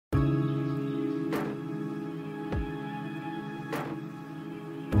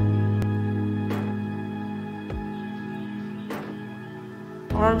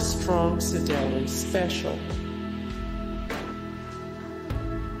Armstrong Siddeley Special.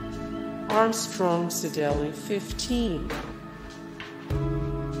 Armstrong Siddeley 15.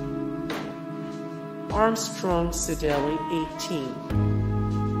 Armstrong Siddeley 18.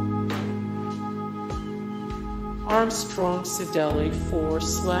 Armstrong Siddeley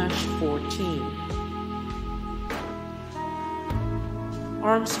 4/14.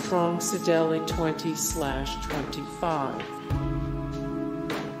 Armstrong Siddeley 20/25.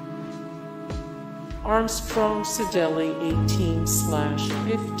 Armstrong Siddeley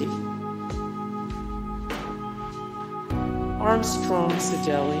 18/50. Armstrong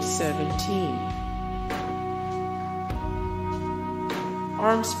Siddeley 17.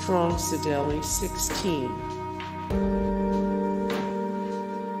 Armstrong Siddeley 16.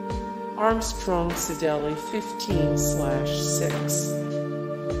 Armstrong Siddeley 15/6.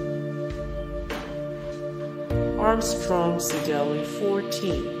 Armstrong Siddeley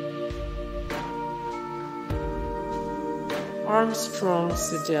 14. Armstrong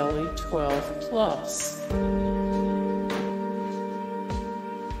Siddeley 12+.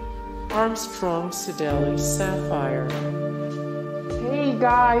 Armstrong Siddeley Sapphire. Hey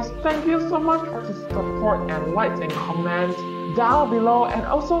guys, thank you so much for the support and likes and comments down below, and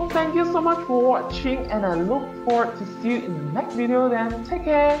also thank you so much for watching, and I look forward to see you in the next video. Then take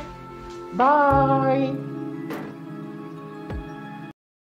care, bye.